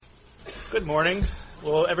Good morning.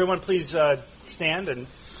 Will everyone please stand and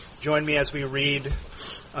join me as we read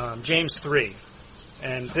James 3.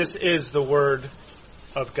 And this is the Word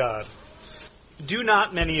of God. Do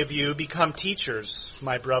not many of you become teachers,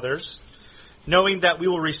 my brothers, knowing that we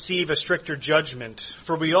will receive a stricter judgment,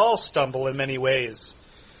 for we all stumble in many ways.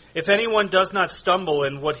 If anyone does not stumble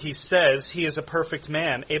in what he says, he is a perfect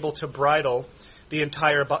man, able to bridle the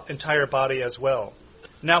entire body as well.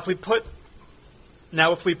 Now if we put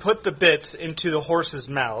the bits into the horses'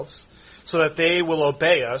 mouths, so that they will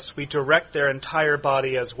obey us, we direct their entire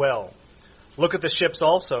body as well. Look at the ships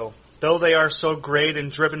also. Though they are so great and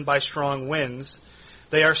driven by strong winds,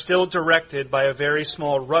 they are still directed by a very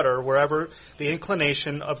small rudder wherever the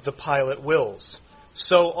inclination of the pilot wills.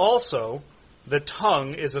 So also, the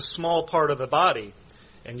tongue is a small part of the body,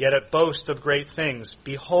 and yet it boasts of great things.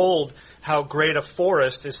 Behold, how great a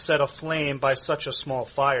forest is set aflame by such a small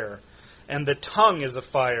fire. And the tongue is a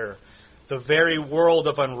fire, the very world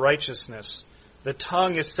of unrighteousness. The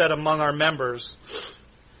tongue is set among our members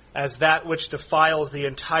as that which defiles the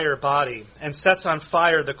entire body, and sets on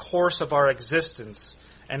fire the course of our existence,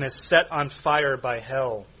 and is set on fire by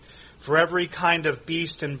hell. For every kind of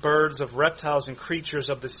beast and birds, of reptiles and creatures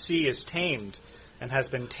of the sea is tamed, and has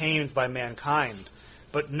been tamed by mankind.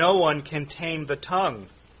 But no one can tame the tongue.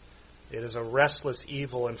 It is a restless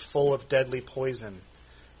evil and full of deadly poison.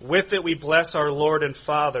 With it we bless our Lord and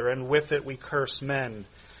Father, and with it we curse men,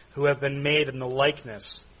 who have been made in the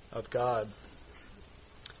likeness of God.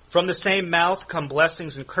 From the same mouth come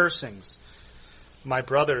blessings and cursings. My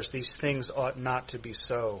brothers, these things ought not to be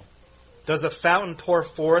so. Does a fountain pour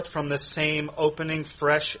forth from the same opening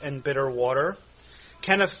fresh and bitter water?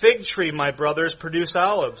 Can a fig tree, my brothers, produce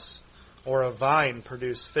olives, or a vine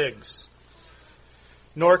produce figs?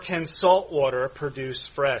 Nor can salt water produce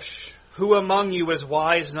fresh. Who among you is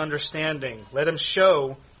wise and understanding? Let him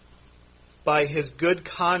show by his good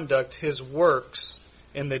conduct his works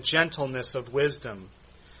in the gentleness of wisdom.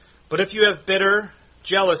 But if you have bitter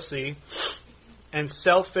jealousy and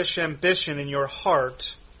selfish ambition in your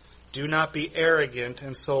heart, do not be arrogant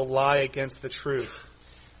and so lie against the truth.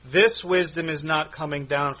 This wisdom is not coming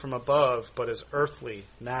down from above, but is earthly,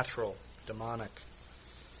 natural, demonic.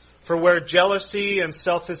 For where jealousy and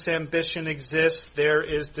selfish ambition exists, there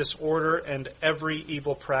is disorder and every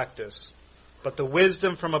evil practice. But the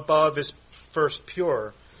wisdom from above is first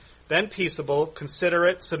pure, then peaceable,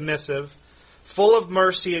 considerate, submissive, full of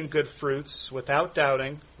mercy and good fruits, without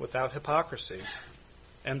doubting, without hypocrisy.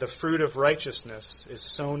 And the fruit of righteousness is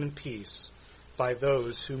sown in peace by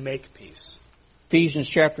those who make peace. Ephesians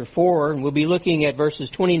chapter 4, and we'll be looking at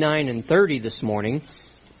verses 29 and 30 this morning.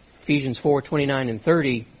 Ephesians 4, 29 and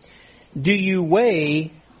 30. Do you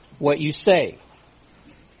weigh what you say?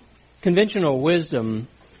 Conventional wisdom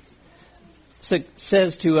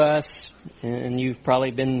says to us, and you've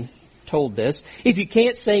probably been told this, if you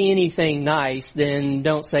can't say anything nice, then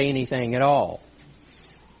don't say anything at all.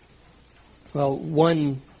 Well,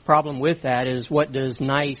 one problem with that is, what does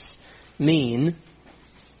nice mean?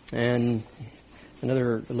 And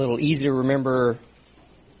another little easy to remember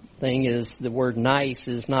thing is the word nice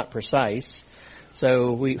is not precise.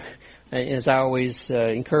 So as I always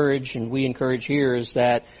encourage, and we encourage here, is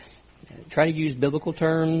that try to use biblical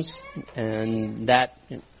terms, and that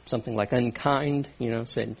something like unkind,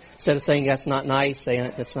 instead of saying that's not nice,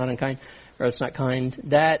 say that's not unkind, or it's not kind.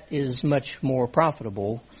 That is much more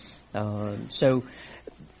profitable. So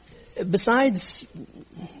besides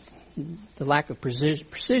the lack of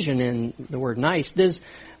precision in the word nice, does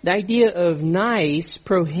the idea of nice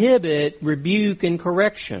prohibit rebuke and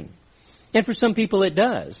correction? And for some people it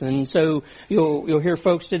does. And so you'll hear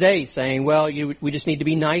folks today saying, well, we just need to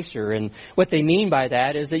be nicer. And what they mean by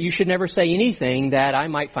that is that you should never say anything that I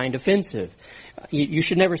might find offensive. You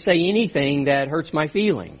should never say anything that hurts my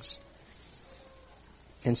feelings.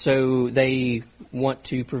 And so they want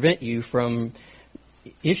to prevent you from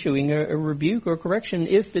issuing a rebuke or correction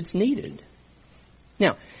if it's needed.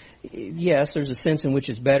 Now, yes, there's a sense in which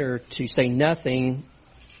it's better to say nothing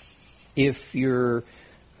if you're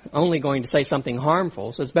only going to say something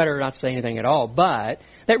harmful, so it's better not to say anything at all. But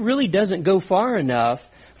that really doesn't go far enough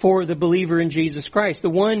for the believer in Jesus Christ, the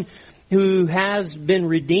one who has been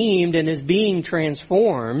redeemed and is being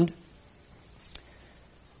transformed.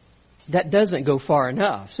 That doesn't go far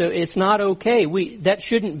enough. So it's not okay. That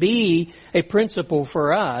shouldn't be a principle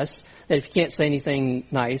for us, that if you can't say anything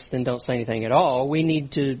nice, then don't say anything at all. We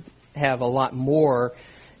need to have a lot more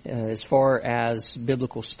as far as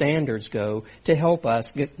biblical standards go to help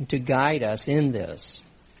us, to guide us in this.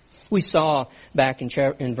 We saw back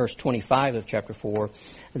in verse 25 of chapter 4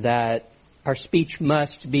 that our speech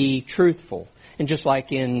must be truthful. And just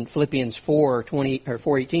like in Philippians 4:20 or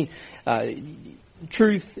 4:18,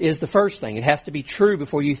 truth is the first thing. It has to be true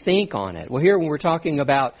before you think on it. Well, here when we're talking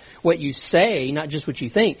about what you say, not just what you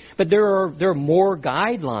think, but there are more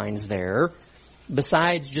guidelines there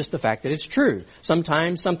besides just the fact that it's true.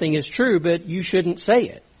 Sometimes something is true, but you shouldn't say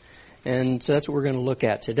it. And so that's what we're going to look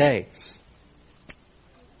at today.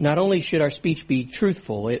 Not only should our speech be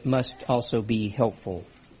truthful, it must also be helpful.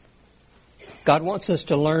 God wants us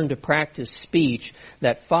to learn to practice speech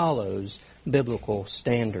that follows biblical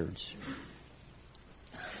standards.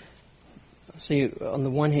 See, on the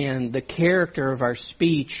one hand, the character of our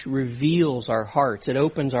speech reveals our hearts. It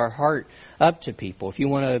opens our heart up to people. If you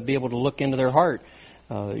want to be able to look into their heart,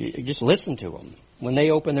 you just listen to them. When they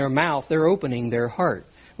open their mouth, they're opening their heart.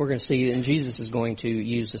 We're going to see, and Jesus is going to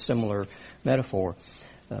use a similar metaphor.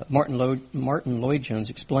 Martin Lloyd-Jones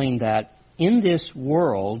explained that in this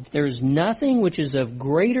world, there is nothing which is of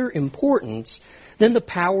greater importance than the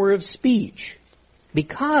power of speech.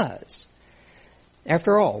 Because,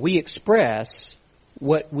 after all, we express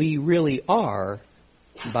what we really are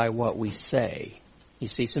by what we say. You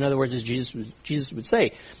see, so in other words, as Jesus would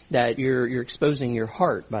say, that you're exposing your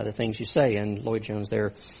heart by the things you say, and Lloyd-Jones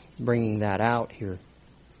there bringing that out here.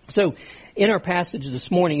 So, in our passage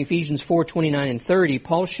this morning, Ephesians 4:29 and 30,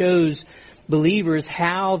 Paul shows believers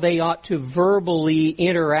how they ought to verbally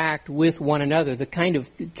interact with one another, the kind of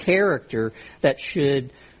character that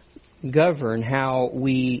should govern how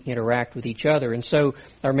we interact with each other. And so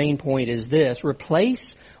our main point is this: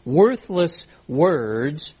 replace worthless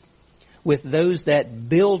words with those that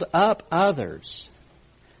build up others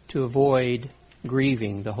to avoid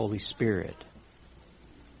grieving the Holy Spirit.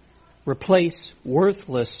 Replace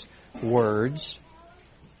worthless words.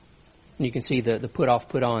 And you can see the put off,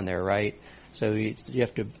 put on there, right? So you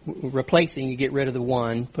have to, replacing, you get rid of the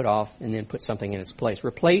one, put off, and then put something in its place.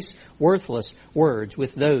 Replace worthless words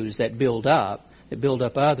with those that build up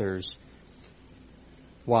others.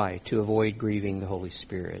 Why? To avoid grieving the Holy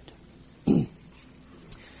Spirit. When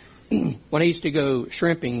I used to go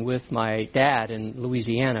shrimping with my dad in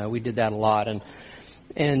Louisiana, we did that a lot,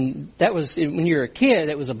 and that was, when you're a kid,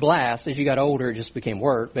 that was a blast. As you got older, it just became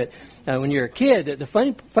work. But when you're a kid, the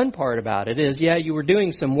fun part about it is, yeah, you were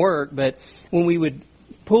doing some work, but when we would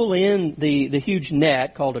pull in the huge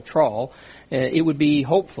net called a trawl, it would be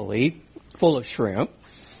hopefully full of shrimp.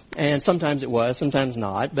 And sometimes it was, sometimes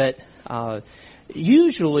not. But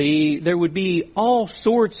usually there would be all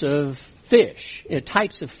sorts of fish,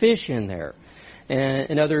 types of fish in there,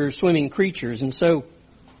 and other swimming creatures. And so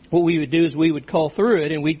what we would do is we would cull through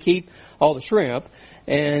it and we'd keep all the shrimp,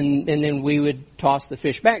 and then we would toss the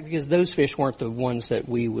fish back because those fish weren't the ones that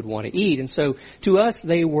we would want to eat. And so to us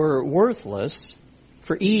they were worthless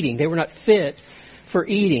for eating. They were not fit for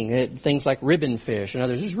eating. Things like ribbon fish and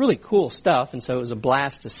others. It was really cool stuff, and so it was a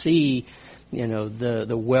blast to see,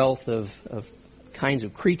 the wealth of kinds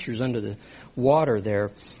of creatures under the water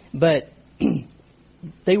there. But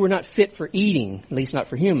they were not fit for eating, at least not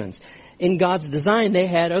for humans. In God's design, they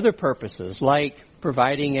had other purposes, like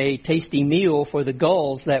providing a tasty meal for the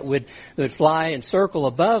gulls that would fly and circle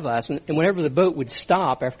above us. And whenever the boat would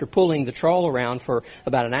stop after pulling the trawl around for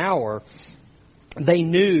about an hour, they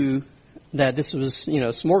knew that this was,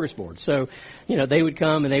 smorgasbord. So, they would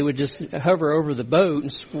come and they would just hover over the boat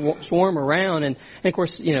and swarm around. And of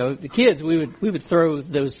course, the kids, we would throw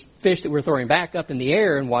those fish that we were throwing back up in the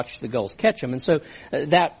air and watch the gulls catch them. And so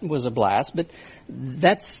that was a blast. But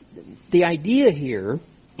that's the idea here.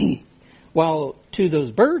 While to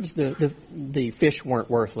those birds, the fish weren't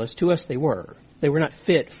worthless, to us they were. They were not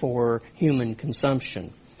fit for human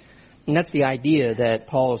consumption. And that's the idea that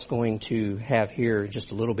Paul is going to have here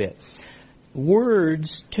just a little bit.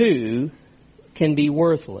 Words, too, can be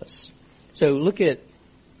worthless. So look at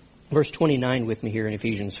verse 29 with me here in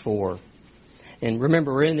Ephesians 4. And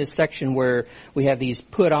remember, we're in this section where we have these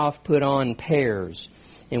put off, put on pairs.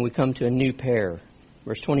 And we come to a new pair.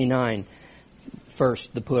 Verse 29,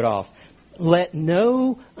 first, the put off. Let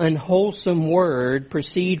no unwholesome word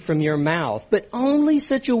proceed from your mouth, but only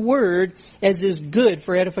such a word as is good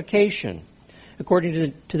for edification,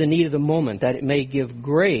 according to the need of the moment, that it may give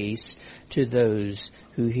grace to those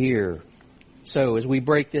who hear. So as we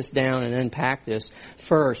break this down and unpack this,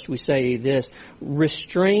 first we say this: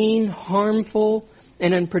 restrain harmful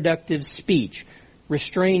and unproductive speech.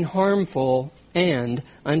 Restrain harmful and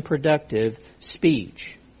unproductive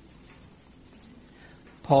speech.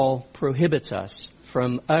 Paul prohibits us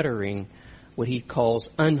from uttering what he calls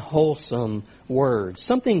unwholesome words.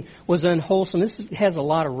 Something was unwholesome. This has a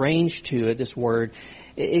lot of range to it, this word.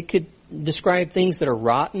 It could describe things that are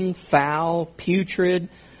rotten, foul, putrid,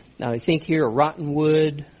 Now, I think here a rotten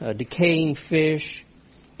wood, a decaying fish.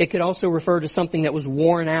 It could also refer to something that was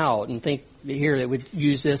worn out, and think here that would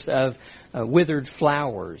use this of withered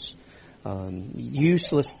flowers.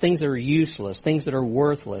 Useless, things that are useless, things that are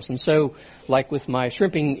worthless. And so, like with my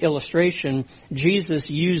shrimping illustration,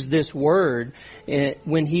 Jesus used this word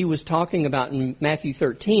when he was talking about in Matthew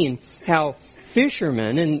 13, how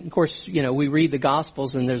fishermen, and of course, we read the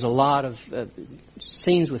Gospels and there's a lot of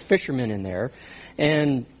scenes with fishermen in there.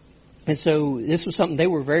 And so this was something they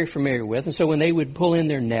were very familiar with. And so when they would pull in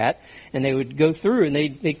their net and they would go through and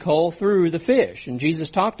they'd cull through the fish. And Jesus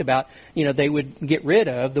talked about, they would get rid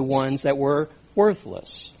of the ones that were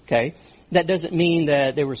worthless. Okay? That doesn't mean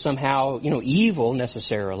that they were somehow, evil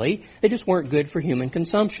necessarily. They just weren't good for human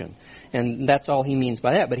consumption. And that's all he means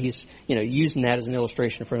by that. But he's, using that as an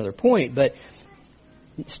illustration for another point. But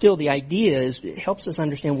still the idea is, it helps us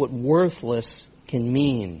understand what worthless can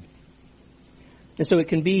mean. And so it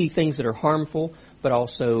can be things that are harmful, but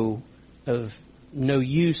also of no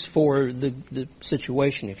use for the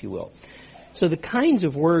situation, if you will. So the kinds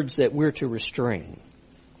of words that we're to restrain,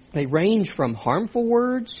 they range from harmful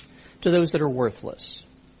words to those that are worthless.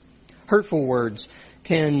 Hurtful words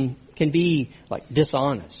can be like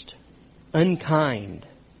dishonest, unkind,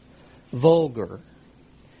 vulgar,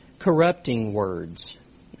 corrupting words,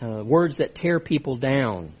 words that tear people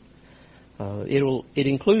down. It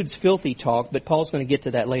includes filthy talk, but Paul's going to get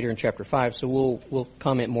to that later in chapter 5, so we'll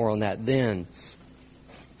comment more on that then.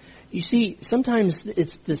 You see, sometimes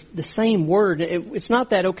it's the same word. It's not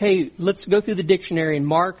that, okay, let's go through the dictionary and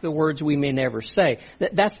mark the words we may never say.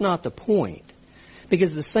 That's not the point.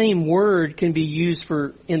 Because the same word can be used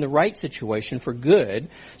in the right situation for good.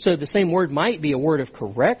 So the same word might be a word of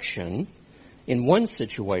correction in one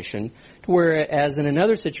situation, whereas in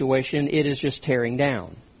another situation it is just tearing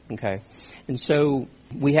down. Okay? And so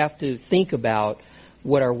we have to think about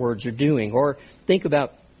what our words are doing. Or think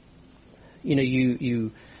about,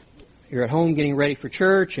 you're at home getting ready for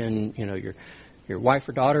church and, your wife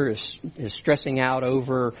or daughter is stressing out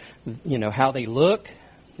over, how they look.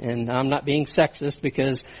 And I'm not being sexist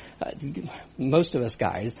because most of us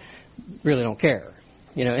guys really don't care,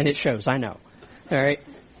 and it shows, I know. All right?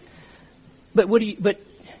 But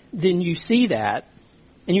then you see that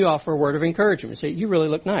and you offer a word of encouragement. Say, you really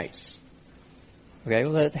look nice. Okay,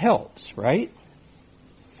 well that helps, right?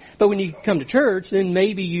 But when you come to church, then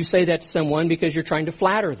maybe you say that to someone because you're trying to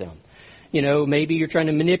flatter them. Maybe you're trying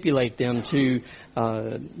to manipulate them to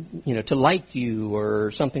like you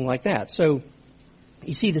or something like that. So,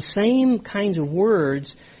 you see, the same kinds of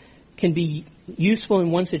words can be useful in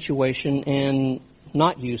one situation and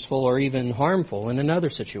not useful or even harmful in another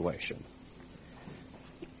situation.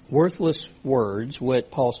 Worthless words, what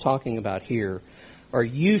Paul's talking about here, are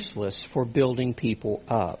useless for building people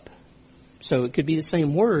up. So it could be the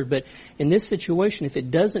same word, but in this situation, if it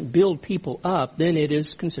doesn't build people up, then it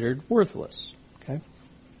is considered worthless. Okay?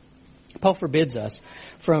 Paul forbids us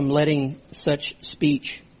from letting such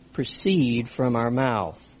speech proceed from our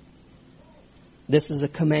mouth. This is a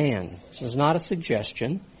command. This is not a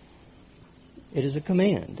suggestion. It is a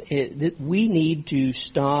command. We need to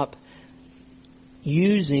stop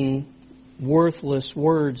using worthless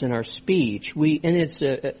words in our speech. And it's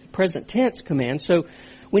a present tense command, so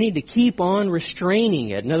we need to keep on restraining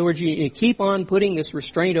it. In other words, you keep on putting this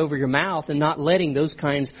restraint over your mouth and not letting those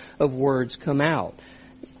kinds of words come out.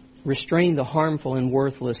 Restrain the harmful and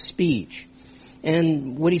worthless speech.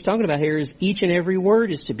 And what he's talking about here is each and every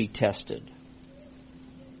word is to be tested.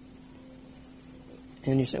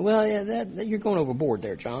 And you say, well, yeah, you're going overboard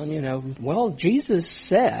there, John. Well, Jesus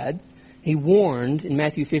said, he warned in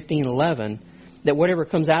Matthew 15:11 that whatever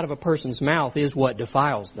comes out of a person's mouth is what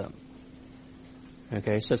defiles them.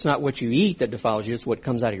 Okay, so it's not what you eat that defiles you, it's what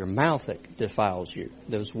comes out of your mouth that defiles you,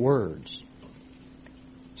 those words.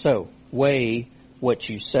 So, weigh what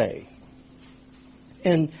you say.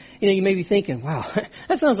 And, you may be thinking, wow,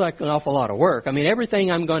 that sounds like an awful lot of work. I mean,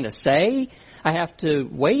 everything I'm going to say, I have to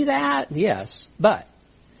weigh that? Yes. But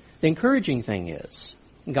the encouraging thing is,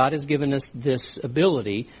 God has given us this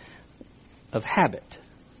ability of habit.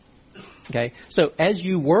 Okay? So as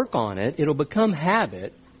you work on it, it'll become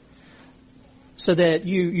habit so that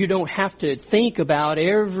you don't have to think about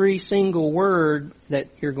every single word that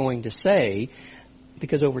you're going to say,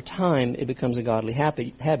 because over time it becomes a godly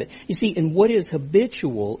habit. You see, and what is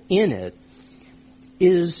habitual in it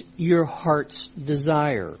is your heart's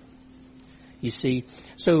desire. You see,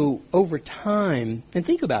 so over time, and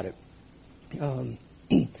think about it,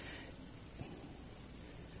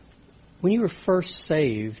 when you were first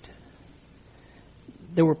saved,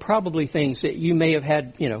 there were probably things that you may have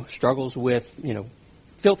had, struggles with,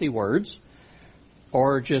 filthy words.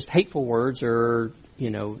 or just hateful words or,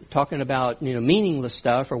 talking about, meaningless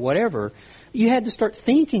stuff or whatever. You had to start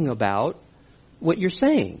thinking about what you're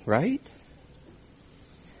saying, right?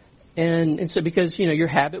 And so because, your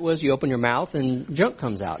habit was you open your mouth and junk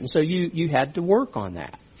comes out. And so you had to work on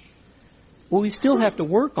that. Well, we still have to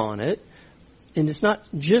work on it. And it's not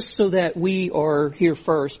just so that we are here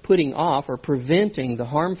first putting off or preventing the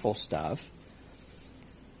harmful stuff.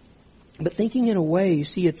 But thinking in a way, you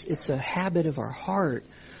see, it's a habit of our heart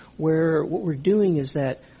where what we're doing is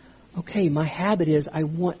that, okay, my habit is I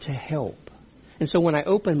want to help. And so when I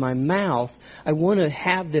open my mouth, I want to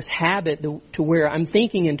have this habit to where I'm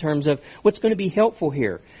thinking in terms of what's going to be helpful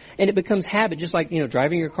here. And it becomes habit, just like,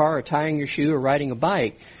 driving your car or tying your shoe or riding a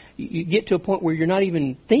bike. You get to a point where you're not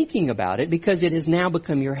even thinking about it because it has now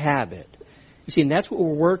become your habit. You see, and that's what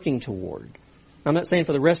we're working toward. I'm not saying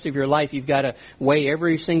for the rest of your life you've got to weigh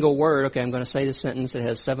every single word. Okay, I'm going to say this sentence that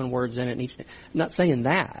has 7 words in it. I'm not saying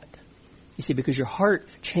that. You see, because your heart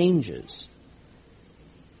changes.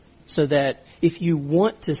 So that if you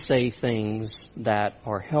want to say things that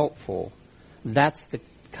are helpful, that's the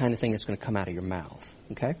kind of thing that's going to come out of your mouth.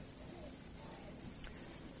 Okay?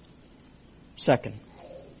 Second,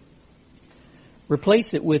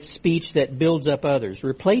 replace it with speech that builds up others.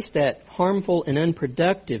 Replace that harmful and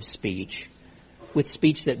unproductive speech with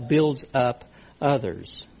speech that builds up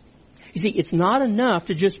others. You see, it's not enough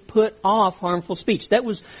to just put off harmful speech.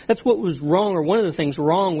 That's what was wrong, or one of the things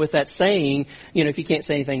wrong with that saying, if you can't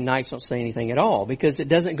say anything nice, don't say anything at all, because it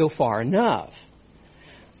doesn't go far enough.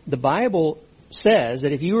 The Bible says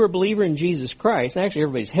that if you are a believer in Jesus Christ, and actually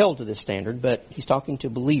everybody's held to this standard, but he's talking to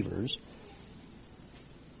believers,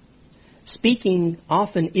 speaking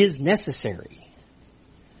often is necessary.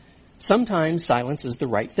 Sometimes silence is the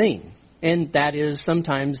right thing. And that is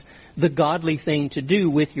sometimes the godly thing to do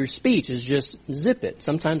with your speech is just zip it.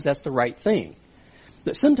 Sometimes that's the right thing.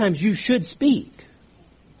 But sometimes you should speak.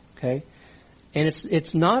 Okay? And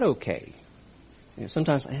it's not okay.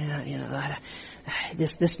 Sometimes,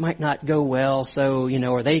 this might not go well, so,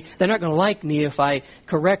 or they're not going to like me if I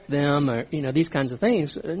correct them, or, these kinds of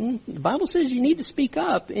things. And the Bible says you need to speak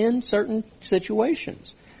up in certain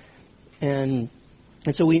situations. And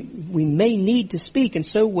so we may need to speak. And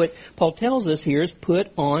so what Paul tells us here is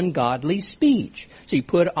put on godly speech. So you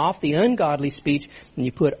put off the ungodly speech and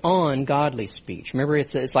you put on godly speech. Remember,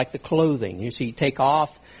 it's like the clothing. You take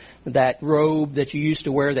off that robe that you used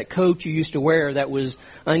to wear, that coat you used to wear that was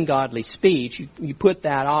ungodly speech. You put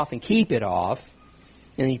that off and keep it off.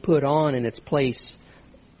 And then you put on in its place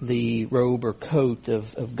the robe or coat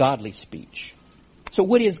of godly speech. So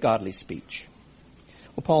what is godly speech?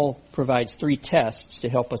 Well, Paul provides 3 tests to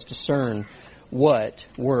help us discern what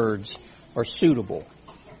words are suitable.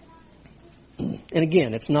 And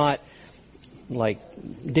again, it's not like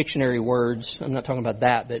dictionary words. I'm not talking about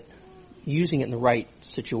that, but using it in the right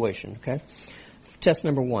situation, okay? Test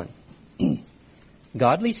number 1.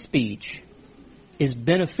 Godly speech is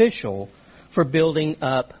beneficial for building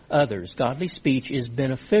up others. Godly speech is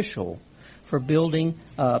beneficial for building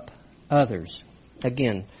up others.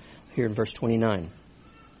 Again, here in verse 29.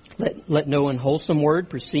 Let no unwholesome word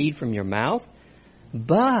proceed from your mouth,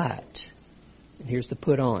 but, and here's the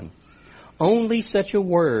put on, only such a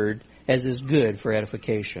word as is good for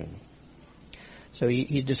edification. So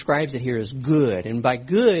he describes it here as good, and by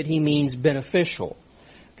good he means beneficial.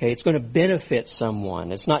 Okay, it's going to benefit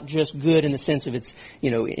someone. It's not just good in the sense of it's,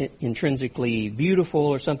 intrinsically beautiful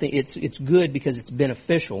or something. It's good because it's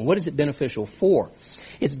beneficial. And what is it beneficial for?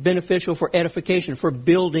 It's beneficial for edification, for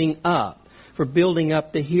building up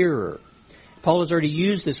the hearer. Paul has already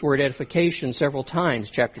used this word edification several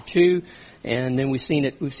times, chapter 2, and then we've seen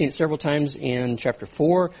it several times in chapter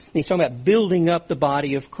 4. And he's talking about building up the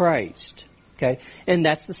body of Christ. Okay? And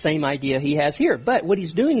that's the same idea he has here. But what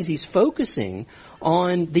he's doing is he's focusing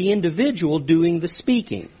on the individual doing the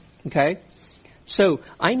speaking. Okay? So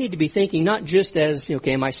I need to be thinking not just as,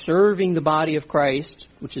 am I serving the body of Christ,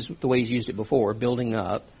 which is the way he's used it before, building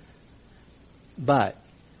up, but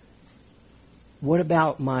what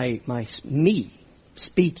about me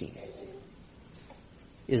speaking?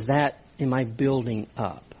 Am I building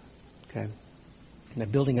up? Okay. Am I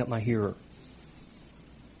building up my hearer?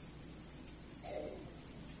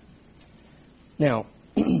 Now,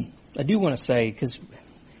 I do want to say, because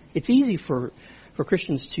it's easy for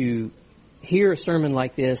Christians to hear a sermon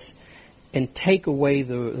like this and take away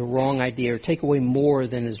the wrong idea or take away more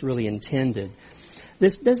than is really intended.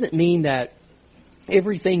 This doesn't mean that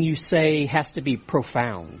everything you say has to be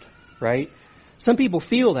profound, right? Some people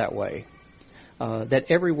feel that way, that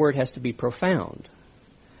every word has to be profound.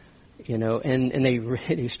 and they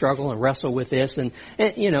really struggle and wrestle with this, and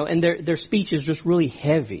their speech is just really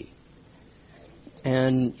heavy.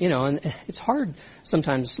 And it's hard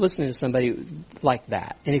sometimes listening to somebody like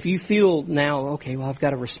that. And if you feel now, okay, well, I've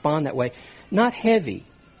got to respond that way, not heavy.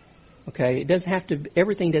 Okay,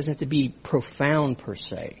 everything doesn't have to be profound per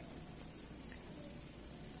se.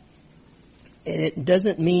 And it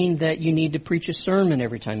doesn't mean that you need to preach a sermon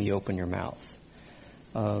every time you open your mouth.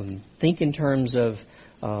 Think in terms of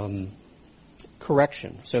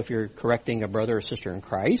correction. So if you're correcting a brother or sister in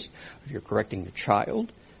Christ, if you're correcting a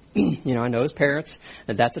child, I know as parents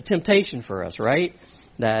that that's a temptation for us, right?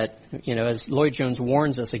 That, as Lloyd Jones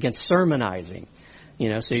warns us against sermonizing.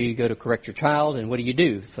 So you go to correct your child, and what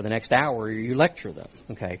do? For the next hour, you lecture them,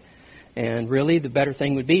 okay? And really, the better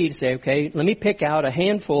thing would be to say, okay, let me pick out a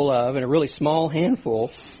handful of, and a really small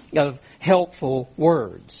handful of helpful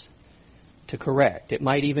words to correct. It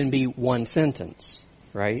might even be one sentence,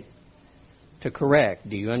 right? To correct.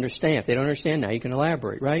 Do you understand? If they don't understand, now you can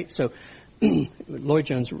elaborate, right? So Lloyd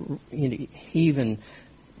Jones, he even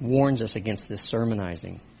warns us against this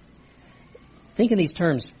sermonizing. Think in these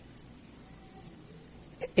terms.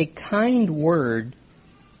 A kind word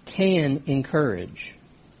can encourage.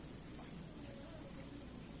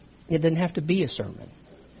 It doesn't have to be a sermon.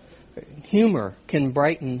 Humor can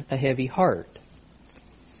brighten a heavy heart.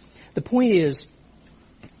 The point is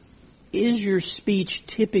your speech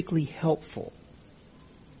typically helpful?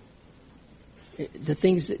 The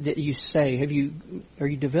things that you say, are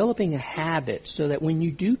you developing a habit so that when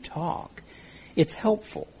you do talk, it's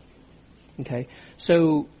helpful? Okay,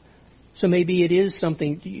 so maybe it is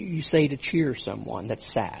something you say to cheer someone that's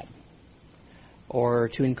sad, or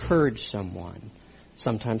to encourage someone,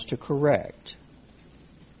 sometimes to correct.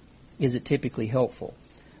 Is it typically helpful?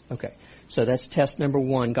 Okay, so that's test number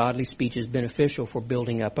 1. Godly speech is beneficial for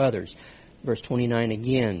building up others. Verse 29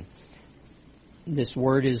 again. This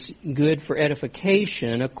word is good for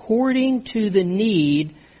edification according to the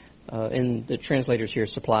need, and the translators here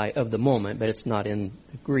supply of the moment, but it's not in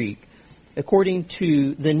the Greek. According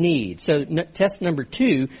to the need. So test number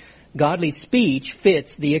 2, godly speech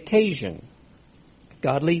fits the occasion.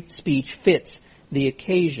 Godly speech fits the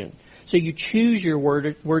occasion. So you choose your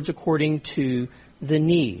words according to the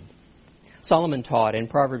need. Solomon taught in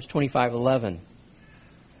Proverbs 25:11,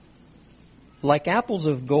 like apples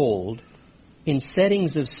of gold in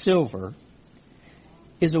settings of silver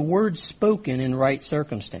is a word spoken in right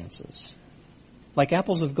circumstances. Like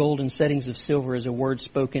apples of gold in settings of silver is a word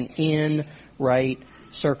spoken in right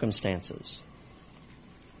circumstances.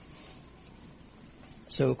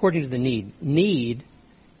 So according to the need. Need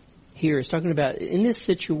here is talking about, in this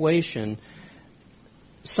situation,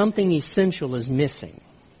 something essential is missing.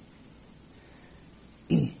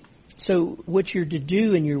 So what you're to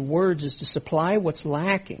do in your words is to supply what's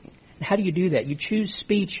lacking. How do you do that? You choose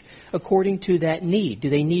speech according to that need. Do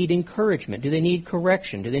they need encouragement? Do they need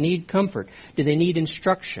correction? Do they need comfort? Do they need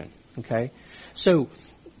instruction? Okay? So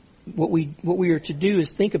what we are to do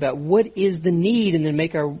is think about what is the need and then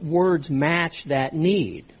make our words match that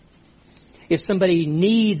need. If somebody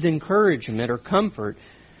needs encouragement or comfort,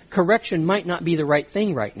 correction might not be the right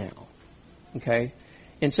thing right now. Okay?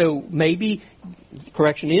 And so maybe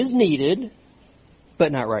correction is needed,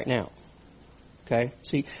 but not right now. Okay?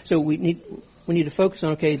 See, so we need to focus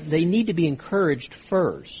on, okay, they need to be encouraged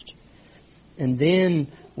first. And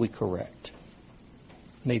then we correct.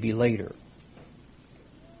 Maybe later.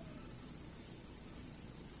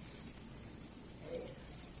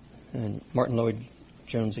 And Martin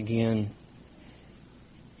Lloyd-Jones again,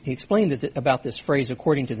 he explained about this phrase,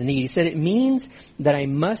 according to the need. He said, it means that I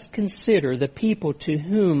must consider the people to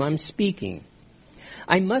whom I'm speaking.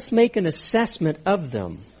 I must make an assessment of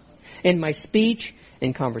them. And my speech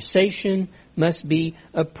and conversation must be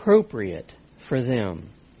appropriate for them.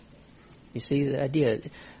 You see the idea?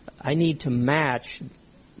 I need to match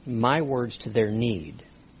my words to their need.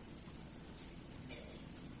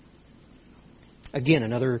 Again,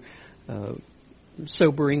 another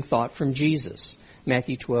sobering thought from Jesus.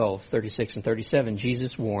 Matthew 12:36 and 37.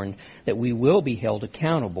 Jesus warned that we will be held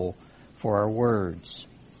accountable for our words.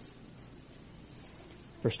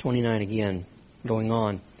 Verse 29 again, going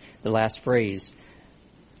on. The last phrase.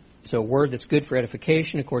 So a word that's good for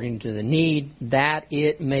edification according to the need, that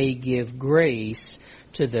it may give grace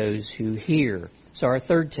to those who hear. So our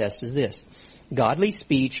third test is this. Godly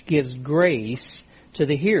speech gives grace to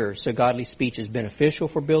the hearer. So godly speech is beneficial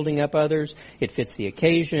for building up others. It fits the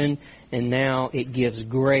occasion. And now it gives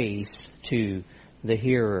grace to the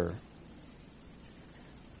hearer.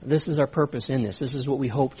 This is our purpose in this. This is what we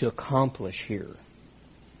hope to accomplish here.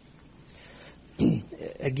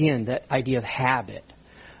 Again, that idea of habit.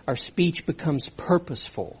 our speech becomes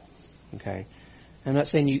purposeful. Okay? I'm not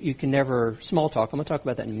saying you can never small talk. I'm going to talk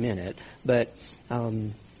about that in a minute. But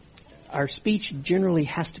our speech generally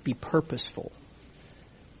has to be purposeful.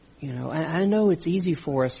 You know, I know it's easy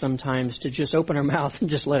for us sometimes to just open our mouth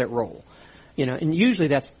and just let it roll. You know, and usually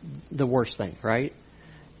that's the worst thing, right?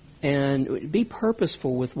 And be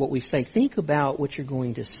purposeful with what we say. Think about what you're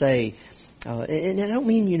going to say. And I don't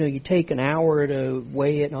mean, you take an hour to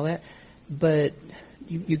weigh it and all that, but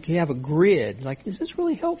you can have a grid. Like, is this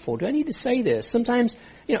really helpful? Do I need to say this? Sometimes,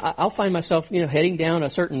 I'll find myself, heading down a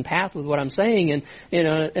certain path with what I'm saying, and,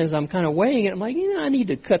 as I'm kind of weighing it, I'm like, I need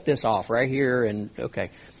to cut this off right here, and,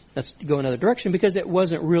 okay, let's go another direction, because it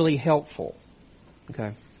wasn't really helpful.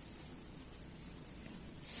 Okay?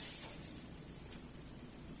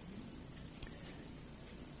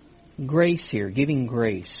 Grace here, giving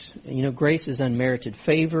grace. Grace is unmerited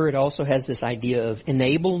favor. It also has this idea of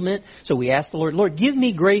enablement. So we ask the Lord, give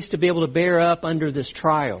me grace to be able to bear up under this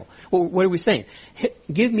trial. Well, what are we saying?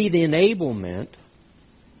 Give me the enablement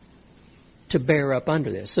to bear up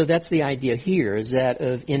under this. So that's the idea here, is that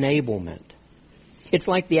of enablement. It's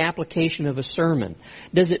like the application of a sermon.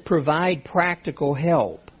 Does it provide practical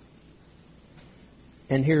help?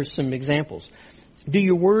 And here's some examples. Do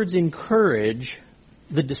your words encourage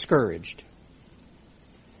the discouraged?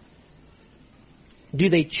 Do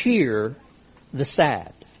they cheer the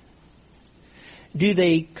sad? Do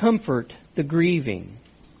they comfort the grieving?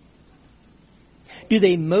 Do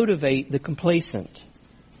they motivate the complacent?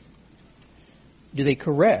 Do they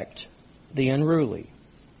correct the unruly?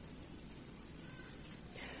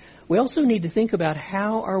 We also need to think about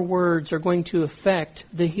how our words are going to affect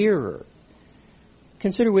the hearer.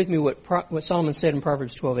 Consider with me what Solomon said in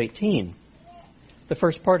Proverbs 12:18. The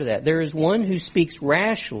first part of that. There is one who speaks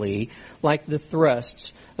rashly like the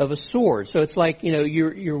thrusts of a sword. So it's like,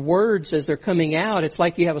 your words as they're coming out, it's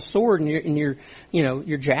like you have a sword and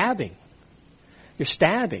you're jabbing. You're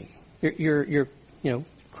stabbing. You're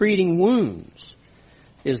creating wounds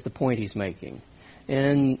is the point he's making.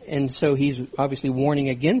 And so he's obviously warning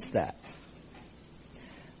against that.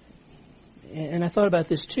 And I thought about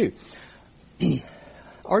this too.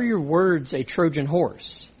 Are your words a Trojan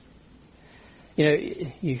horse?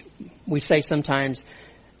 We say sometimes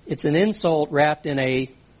it's an insult wrapped in a,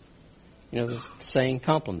 the saying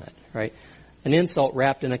compliment, right? An insult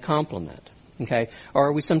wrapped in a compliment, okay?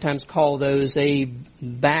 Or we sometimes call those a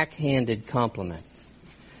backhanded compliment.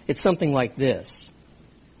 It's something like this.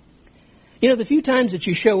 The few times that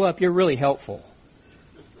you show up, you're really helpful.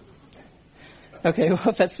 Okay, well,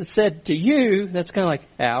 if that's said to you, that's kind of like,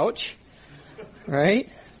 ouch, right?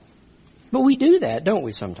 But we do that, don't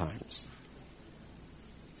we, sometimes?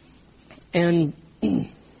 And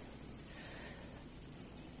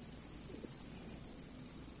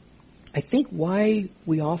I think why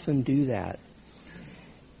we often do that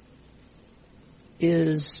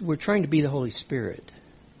is we're trying to be the Holy Spirit.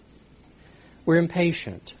 We're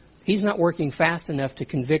impatient. He's not working fast enough to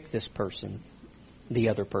convict this person, the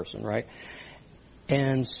other person, right?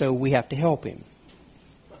 And so we have to help him.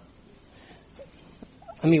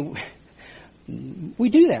 I mean, we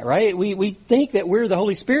do that, right? We think that we're the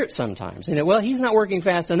Holy Spirit sometimes. Well, he's not working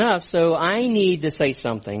fast enough, so I need to say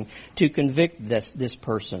something to convict this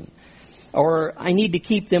person. Or I need to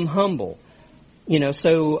keep them humble.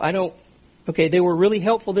 So I don't, okay, they were really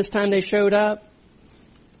helpful this time they showed up.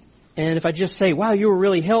 And if I just say, wow, you were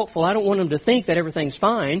really helpful, I don't want them to think that everything's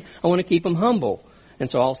fine. I want to keep them humble. And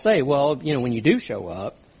so I'll say, well, when you do show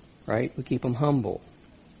up, right, we keep them humble.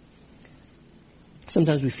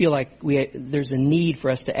 Sometimes we feel like there's a need for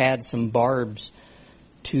us to add some barbs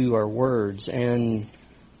to our words. And,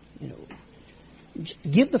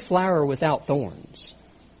 give the flower without thorns,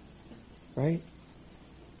 right?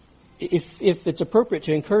 If it's appropriate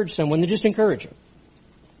to encourage someone, then just encourage them.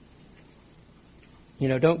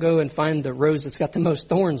 Don't go and find the rose that's got the most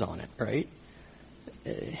thorns on it, right?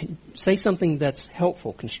 Say something that's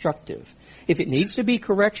helpful, constructive. If it needs to be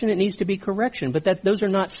correction, it needs to be correction. But those are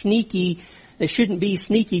not sneaky, they shouldn't be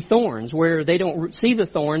sneaky thorns where they don't see the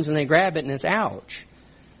thorns and they grab it and it's ouch.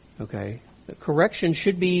 Okay? The correction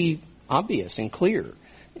should be obvious and clear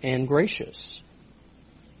and gracious.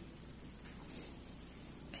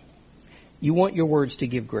 You want your words to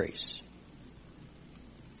give grace.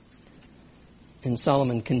 And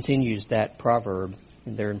Solomon continues that proverb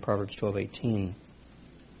there in Proverbs 12:18.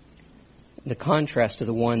 The contrast to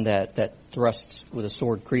the one that thrusts with a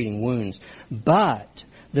sword creating wounds. But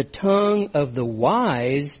the tongue of the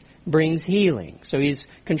wise brings healing. So he's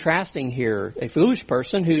contrasting here a foolish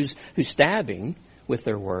person who's stabbing with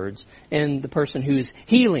their words and the person who's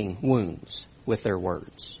healing wounds with their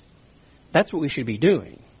words. That's what we should be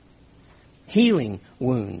doing. healing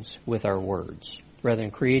wounds with our words rather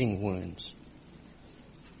than creating wounds.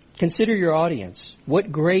 Consider your audience.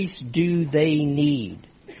 What grace do they need?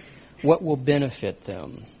 What will benefit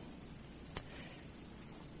them?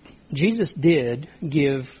 Jesus did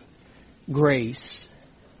give grace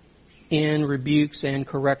in rebukes and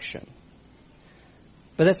correction.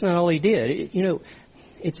 But that's not all he did.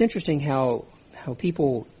 It's interesting how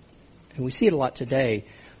people, and we see it a lot today,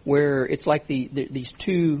 where it's like these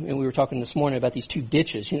two, and we were talking this morning about these two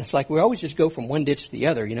ditches. It's like we always just go from one ditch to the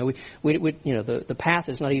other. The path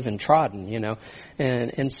is not even trodden.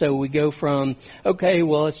 And so we go from, okay,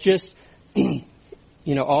 well, it's just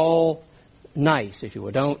all nice, if you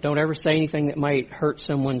will. Don't ever say anything that might hurt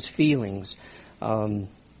someone's feelings. And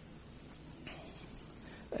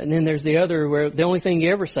then there's the other where the only thing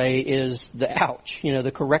you ever say is the ouch,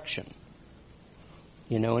 the correction.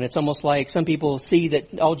 And it's almost like some people see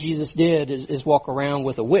that all Jesus did is walk around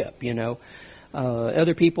with a whip,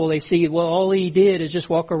 Other people, they see, well, all he did is just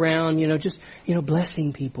walk around,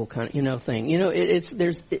 blessing people kind of, thing.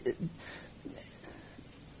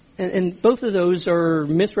 And both of those are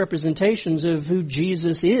misrepresentations of who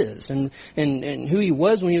Jesus is and who he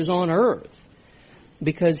was when he was on earth.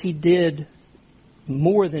 Because he did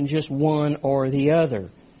more than just one or the other.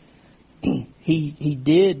 He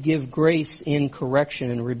did give grace in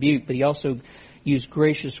correction and rebuke, but he also used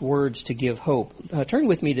gracious words to give hope. Turn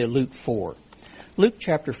with me to Luke 4. Luke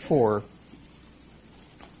chapter 4,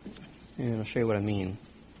 and I'll show you what I mean.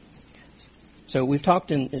 So we've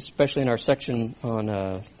talked, especially in our section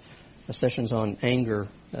on sessions on anger,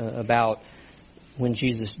 about when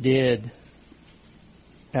Jesus did,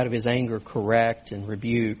 out of his anger, correct and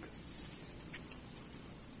rebuke.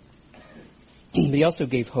 But he also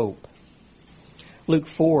gave hope. Luke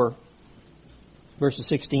 4, verses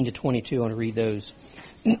 16 to 22, I want to read those.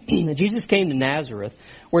 Jesus came to Nazareth,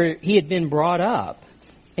 where he had been brought up.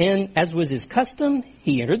 And as was his custom,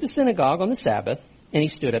 he entered the synagogue on the Sabbath, and he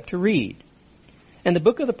stood up to read. And the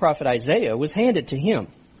book of the prophet Isaiah was handed to him.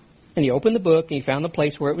 And he opened the book, and he found the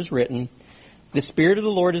place where it was written, "The Spirit of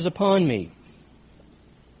the Lord is upon me,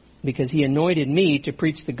 because he anointed me to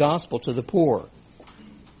preach the gospel to the poor.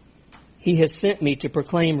 He has sent me to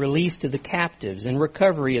proclaim release to the captives and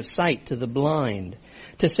recovery of sight to the blind,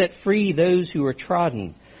 to set free those who are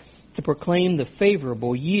trodden, to proclaim the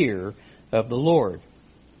favorable year of the Lord."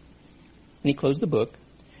 And he closed the book,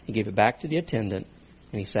 he gave it back to the attendant,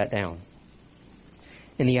 and he sat down.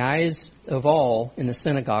 And the eyes of all in the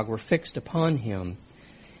synagogue were fixed upon him,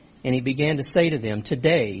 and he began to say to them,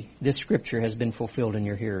 "Today this scripture has been fulfilled in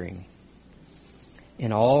your hearing."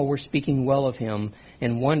 And all were speaking well of him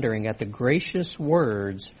and wondering at the gracious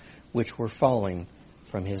words which were falling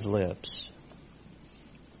from his lips.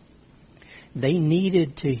 They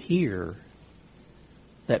needed to hear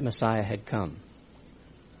that Messiah had come.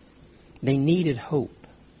 They needed hope.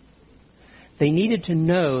 They needed to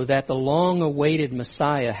know that the long-awaited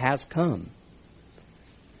Messiah has come.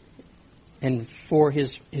 And for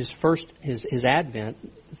his advent,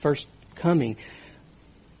 first coming,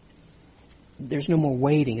 there's no more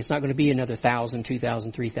waiting. It's not going to be another 1,000,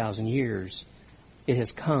 2,000, 3,000 years. It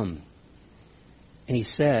has come. And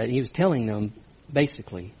he was telling them,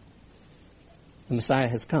 basically, the Messiah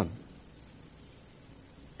has come.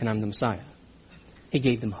 And I'm the Messiah. He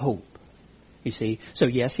gave them hope. You see? So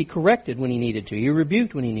yes, he corrected when he needed to. He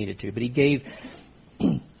rebuked when he needed to. But he gave,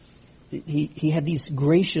 he had these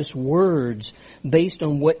gracious words based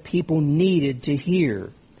on what people needed to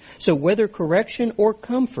hear. So whether correction or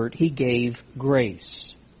comfort, he gave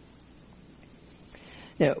grace.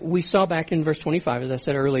 Now, we saw back in verse 25, as I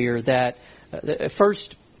said earlier, that the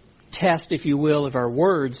first test, if you will, of our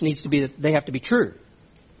words needs to be that they have to be true,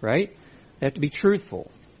 right? They have to be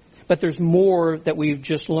truthful. But there's more that we've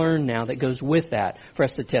just learned now that goes with that for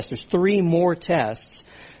us to test. There's 3 more tests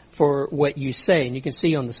for what you say. And you can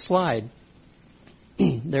see on the slide,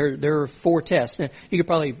 there are 4 tests. Now, you could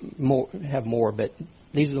probably have more, but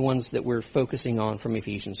these are the ones that we're focusing on from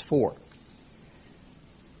Ephesians 4.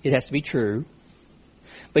 It has to be true.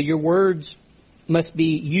 But your words must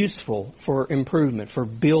be useful for improvement, for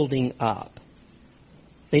building up.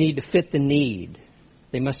 They need to fit the need.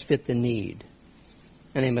 They must fit the need.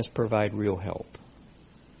 And they must provide real help.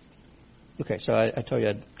 Okay, so I told you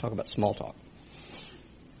I'd talk about small talk.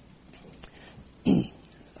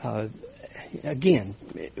 Again,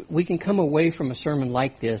 we can come away from a sermon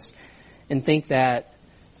like this and think that,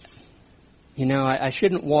 I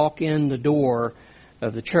shouldn't walk in the door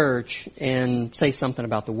of the church and say something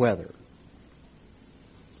about the weather.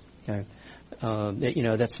 Okay.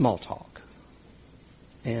 That's small talk.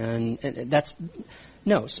 And that's...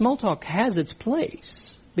 No, small talk has its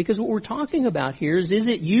place. Because what we're talking about here is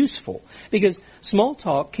it useful? Because small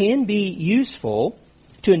talk can be useful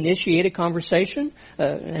to initiate a conversation.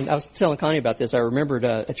 And I was telling Connie about this. I remembered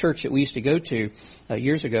a church that we used to go to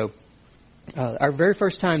years ago. Our very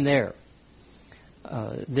first time there,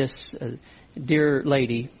 this dear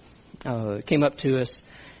lady came up to us,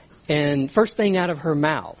 and first thing out of her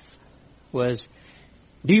mouth was,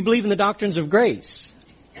 "Do you believe in the doctrines of grace?"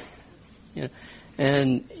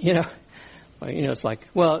 And it's like,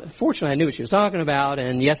 well, fortunately I knew what she was talking about,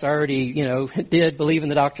 and yes, I already, did believe in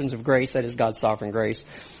the doctrines of grace, that is God's sovereign grace.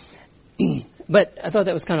 But I thought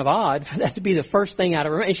that was kind of odd for that to be the first thing out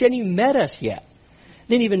of her mouth. And she hadn't even met us yet.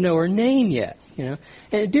 Didn't even know her name yet, And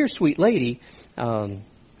a dear sweet lady,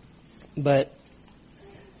 but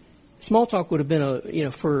small talk would have been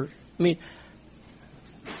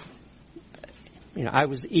I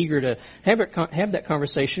was eager to have that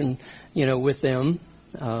conversation, with them.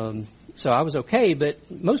 So I was okay,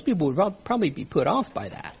 but most people would probably be put off by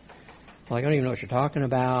that. Like, I don't even know what you're talking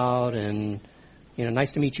about, and,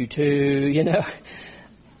 nice to meet you too,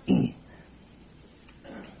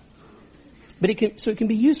 But it can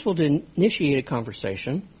be useful to initiate a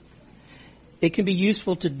conversation. It can be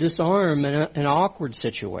useful to disarm an awkward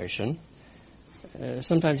situation.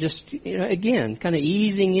 Sometimes just, again, kind of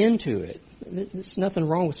easing into it. There's nothing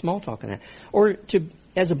wrong with small talk in that. Or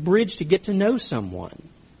as a bridge to get to know someone.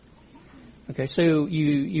 Okay, so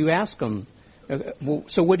you ask them, well,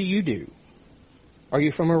 so what do you do? Are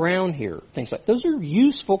you from around here? Things like those are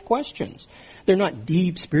useful questions. They're not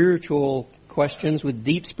deep spiritual questions with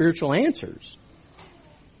deep spiritual answers.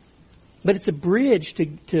 But it's a bridge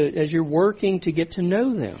to as you're working to get to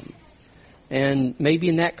know them. And maybe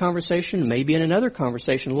in that conversation, maybe in another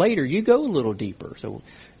conversation later, you go a little deeper. So,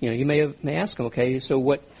 you may ask them, okay, so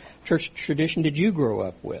what church tradition did you grow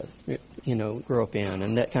up with? Grow up in,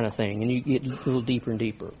 and that kind of thing. And you get a little deeper and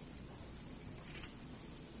deeper.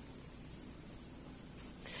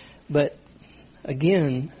 But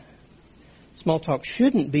again, small talk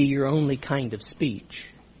shouldn't be your only kind of speech.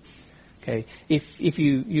 Okay, if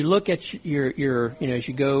you look at your as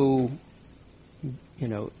you go,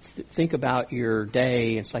 think about your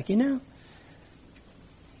day. It's like, I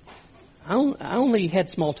only had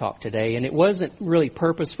small talk today, and it wasn't really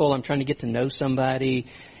purposeful. I'm trying to get to know somebody.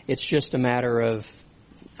 It's just a matter of,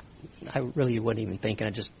 I really wasn't even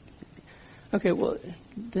thinking. Okay, well,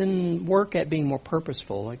 then work at being more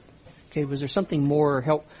purposeful. Like, okay, was there something more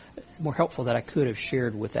helpful that I could have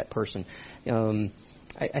shared with that person?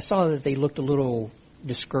 I saw that they looked a little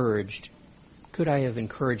discouraged. Could I have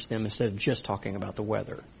encouraged them instead of just talking about the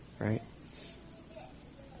weather, right?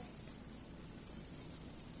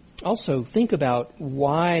 Also, think about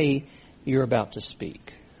why you're about to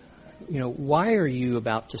speak. Why are you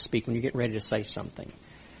about to speak when you're getting ready to say something?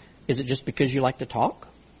 Is it just because you like to talk?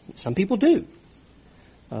 Some people do.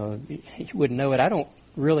 You wouldn't know it. I don't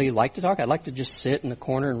really like to talk. I like to just sit in the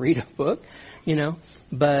corner and read a book,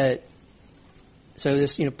 But so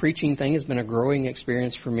this, preaching thing has been a growing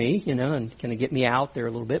experience for me, and kind of get me out there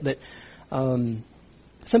a little bit. But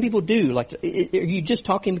some people do like to. Are you just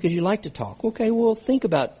talking because you like to talk? Okay, well, think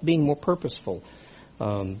about being more purposeful.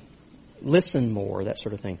 Listen more, that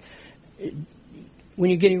sort of thing.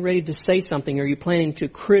 When you're getting ready to say something, are you planning to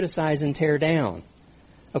criticize and tear down?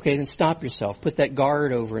 Okay, then stop yourself. Put that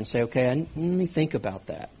guard over and say, okay, let me think about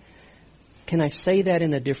that. Can I say that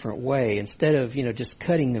in a different way? Instead of, just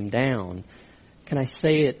cutting them down, can I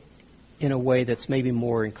say it in a way that's maybe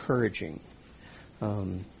more encouraging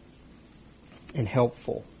and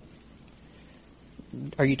helpful?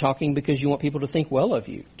 Are you talking because you want people to think well of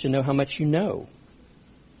you, to know how much you know?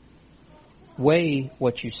 Weigh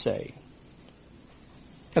what you say.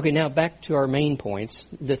 Okay, now back to our main points.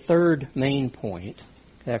 The third main point,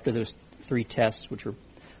 after those three tests, which are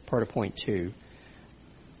part of point 2.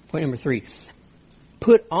 Point number 3.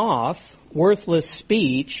 Put off worthless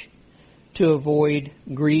speech to avoid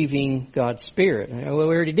grieving God's Spirit. Well,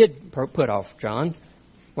 we already did put off, John.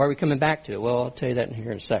 Why are we coming back to it? Well, I'll tell you that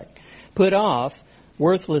here in a sec. Put off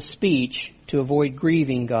worthless speech to avoid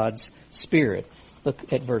grieving God's Spirit.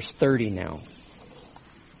 Look at verse 30 now.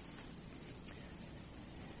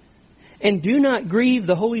 And do not grieve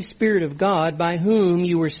the Holy Spirit of God, by whom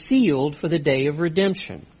you were sealed for the day of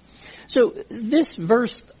redemption. So this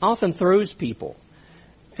verse often throws people.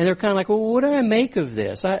 And they're kind of like, well, what do I make of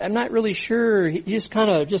this? I'm not really sure. He just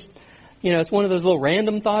kind of it's one of those little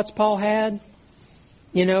random thoughts Paul had.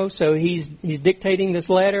 So he's dictating this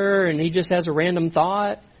letter and he just has a random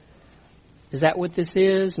thought. Is that what this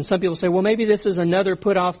is? And some people say, well, maybe this is another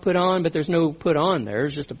put off, put on, but there's no put on there.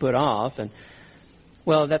 It's just a put off. And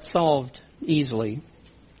well, that's solved easily.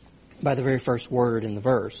 by the very first word in the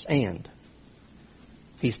verse, and.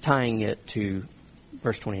 He's tying it to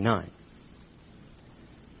verse 29.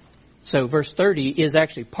 So verse 30 is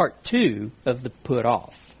actually part 2 of the put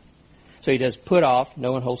off. So he does put off,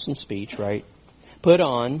 no unwholesome speech, right? Put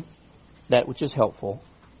on that which is helpful.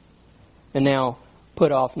 And now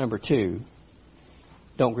put off number 2,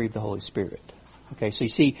 don't grieve the Holy Spirit. Okay, so you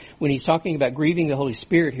see, when he's talking about grieving the Holy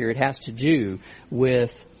Spirit here, it has to do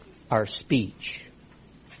with our speech.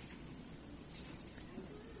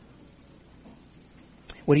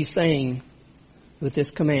 What he's saying with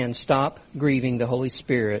this command, stop grieving the Holy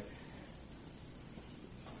Spirit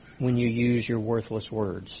when you use your worthless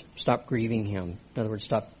words. Stop grieving Him. In other words,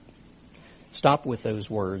 stop with those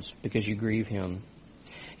words because you grieve Him.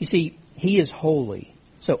 You see, He is holy,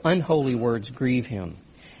 so unholy words grieve Him.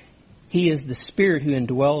 He is the Spirit who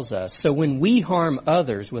indwells us, so when we harm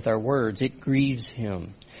others with our words, it grieves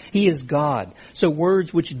Him. He is God, so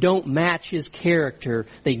words which don't match His character,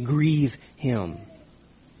 they grieve Him.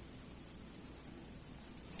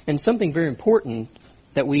 And something very important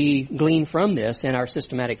that we glean from this in our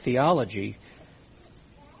systematic theology.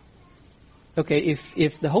 Okay,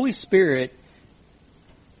 if the Holy Spirit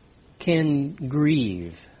can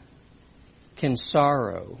grieve, can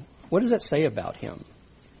sorrow, what does that say about Him?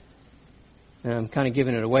 And I'm kind of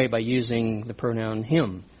giving it away by using the pronoun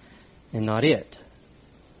Him and not it.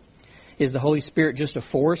 Is the Holy Spirit just a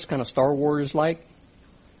force, kind of Star Wars-like?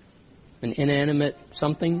 An inanimate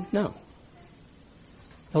something? No.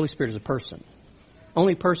 The Holy Spirit is a person.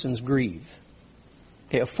 Only persons grieve.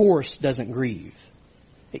 Okay, a force doesn't grieve.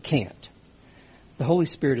 It can't. The Holy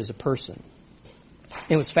Spirit is a person.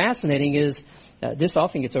 And what's fascinating is, this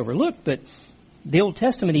often gets overlooked, but the Old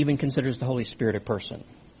Testament even considers the Holy Spirit a person.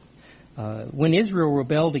 When Israel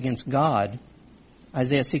rebelled against God,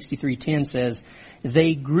 Isaiah 63:10 says,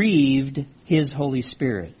 they grieved His Holy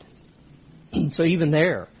Spirit. So even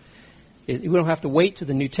there, we don't have to wait to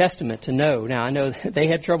the New Testament to know. Now, I know they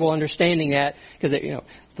had trouble understanding that because,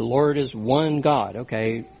 the Lord is one God.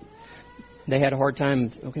 Okay, they had a hard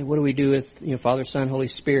time. Okay, what do we do with Father, Son, Holy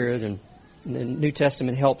Spirit? And the New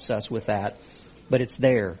Testament helps us with that, but it's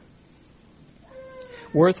there.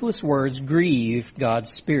 Worthless words grieve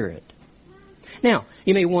God's Spirit. Now,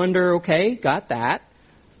 you may wonder, okay, got that.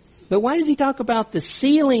 But why does he talk about the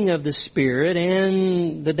sealing of the Spirit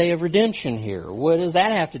and the day of redemption here? What does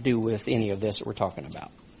that have to do with any of this that we're talking about?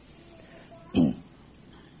 Okay,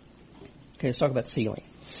 let's talk about sealing.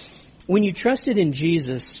 When you trusted in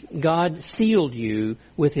Jesus, God sealed you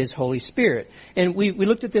with His Holy Spirit. And we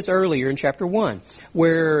looked at this earlier in chapter 1,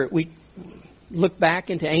 where we look back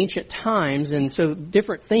into ancient times, and so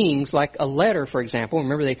different things like a letter, for example.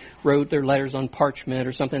 Remember, they wrote their letters on parchment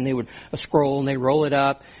or something. They would a scroll and they roll it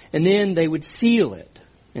up, and then they would seal it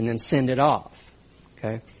and then send it off.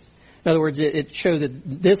 Okay. In other words, it showed that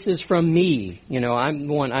this is from me. I'm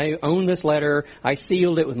the one. I own this letter. I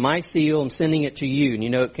sealed it with my seal. I'm sending it to you,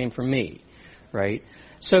 and it came from me, right?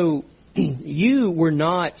 So you were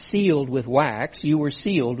not sealed with wax. You were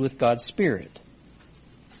sealed with God's Spirit.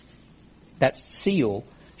 That seal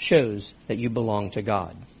shows that you belong to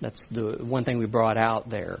God. That's the one thing we brought out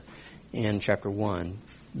there in chapter 1.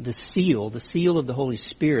 The seal of the Holy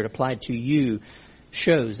Spirit applied to you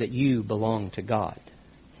shows that you belong to God.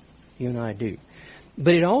 You and I do.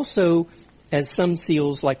 But it also, as some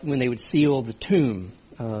seals, like when they would seal the tomb,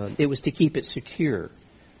 it was to keep it secure.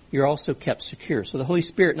 You're also kept secure. So the Holy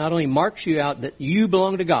Spirit not only marks you out that you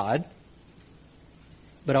belong to God,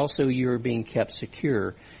 but also you're being kept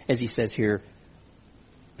secure, as he says here,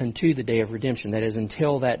 unto the day of redemption. That is,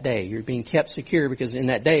 until that day. You're being kept secure because in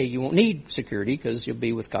that day you won't need security because you'll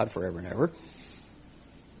be with God forever and ever.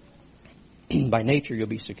 By nature you'll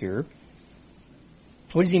be secure.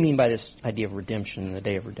 What does he mean by this idea of redemption and the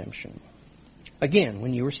day of redemption? Again,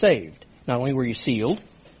 when you were saved, not only were you sealed,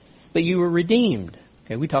 but you were redeemed.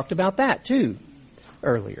 Okay, we talked about that too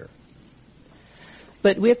earlier.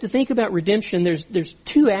 But we have to think about redemption. There's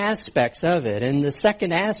two aspects of it, and the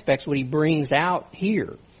second aspect's what he brings out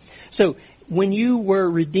here. So when you were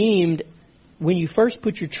redeemed, when you first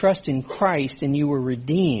put your trust in Christ and you were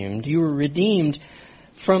redeemed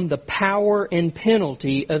from the power and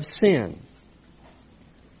penalty of sin.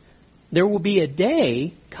 There will be a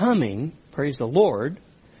day coming, praise the Lord,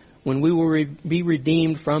 when we will be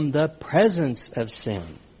redeemed from the presence of sin.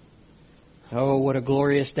 Oh, what a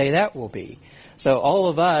glorious day that will be. So all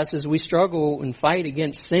of us, as we struggle and fight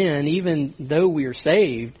against sin, even though we are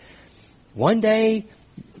saved, one day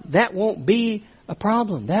that won't be a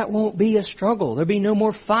problem. That won't be a struggle. There'll be no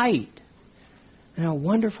more fight. And how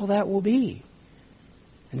wonderful that will be.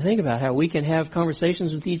 And think about how we can have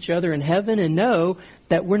conversations with each other in heaven and know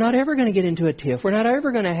that we're not ever going to get into a tiff. We're not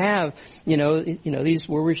ever going to have, these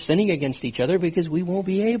where we're sinning against each other, because we won't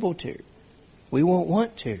be able to. We won't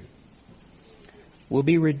want to. We'll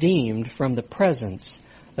be redeemed from the presence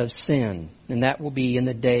of sin. And that will be in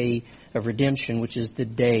the day of redemption, which is the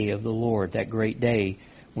day of the Lord, that great day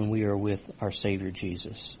when we are with our Savior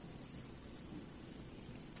Jesus.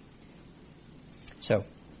 So,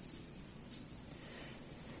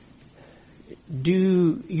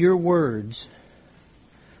 do your words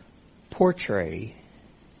portray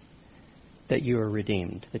that you are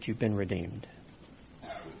redeemed, that you've been redeemed?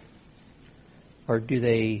 Or do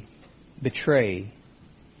they betray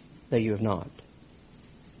that you have not?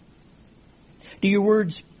 Do your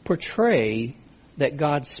words portray that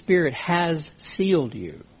God's Spirit has sealed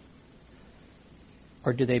you?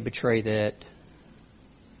 Or do they betray that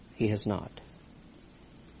He has not?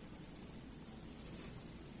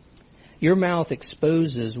 Your mouth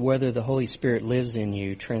exposes whether the Holy Spirit lives in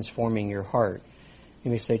you, transforming your heart.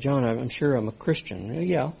 You may say, John, I'm sure I'm a Christian.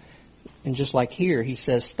 Yeah. And just like here, he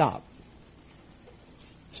says, stop.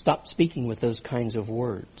 Stop speaking with those kinds of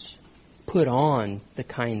words. Put on the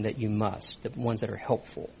kind that you must, the ones that are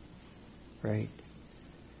helpful. Right?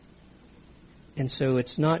 And so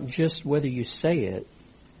it's not just whether you say it.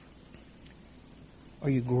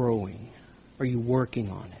 Are you growing? Are you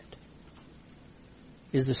working on it?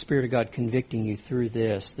 Is the Spirit of God convicting you through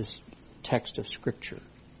this text of Scripture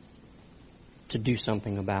to do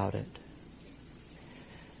something about it?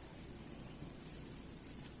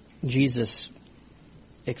 Jesus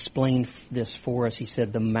explained this for us. He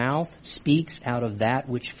said, the mouth speaks out of that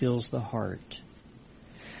which fills the heart.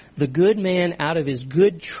 The good man out of his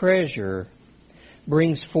good treasure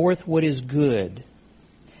brings forth what is good,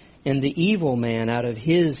 and the evil man out of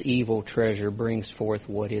his evil treasure brings forth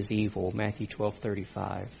what is evil. Matthew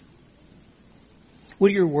 12:35. What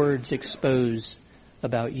do your words expose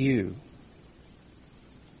about you?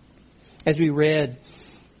 As we read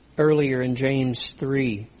earlier in James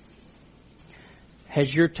 3,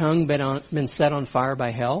 has your tongue been set on fire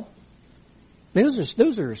by hell?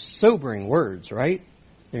 Those are sobering words, right?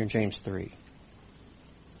 They're in James 3.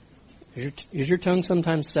 Is your tongue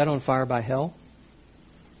sometimes set on fire by hell?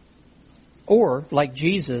 Or, like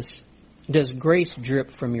Jesus, does grace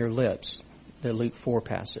drip from your lips? The Luke 4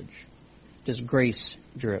 passage. Does grace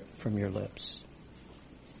drip from your lips?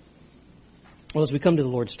 Well, as we come to the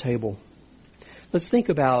Lord's table, let's think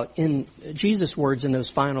about in Jesus' words in those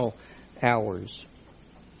final hours.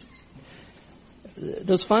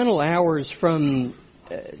 Those final hours from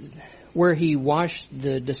where he washed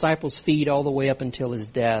the disciples' feet all the way up until his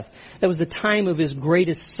death. That was the time of his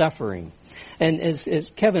greatest suffering. And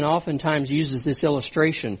as Kevin oftentimes uses this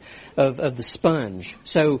illustration of the sponge.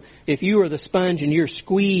 So if you are the sponge and you're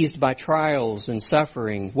squeezed by trials and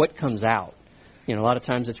suffering, what comes out? A lot of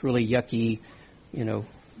times it's really yucky,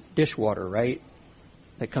 dishwater, right?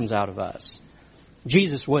 That comes out of us.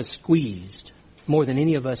 Jesus was squeezed more than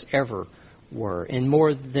any of us ever were, and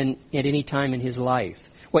more than at any time in his life.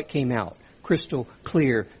 What came out? Crystal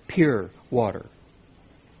clear, pure water.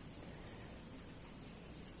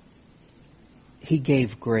 He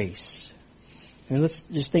gave grace. And let's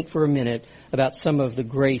just think for a minute about some of the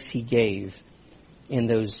grace he gave in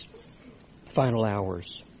those final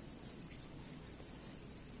hours.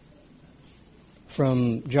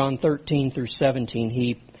 From John 13 through 17,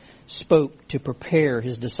 he spoke to prepare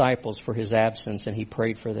his disciples for his absence, and he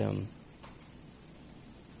prayed for them.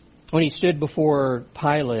 When he stood before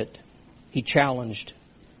Pilate, he challenged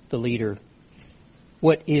the leader.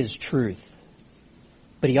 What is truth?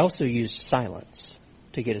 But he also used silence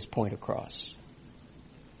to get his point across.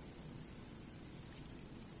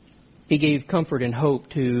 He gave comfort and hope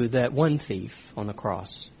to that one thief on the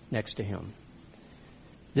cross next to him.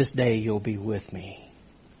 This day you'll be with me.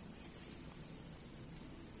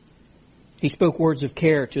 He spoke words of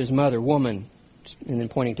care to his mother, woman, and then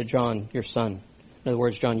pointing to John, your son. In other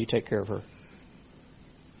words, John, you take care of her.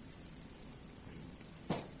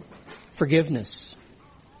 Forgiveness.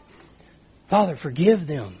 Father, forgive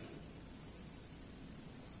them.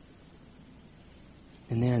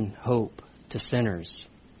 And then hope to sinners.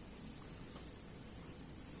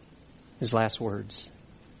 His last words.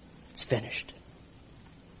 It's finished.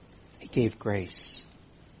 He gave grace.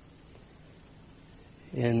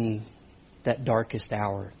 In that darkest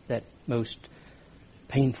hour, that most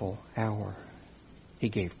painful hour, he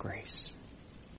gave grace.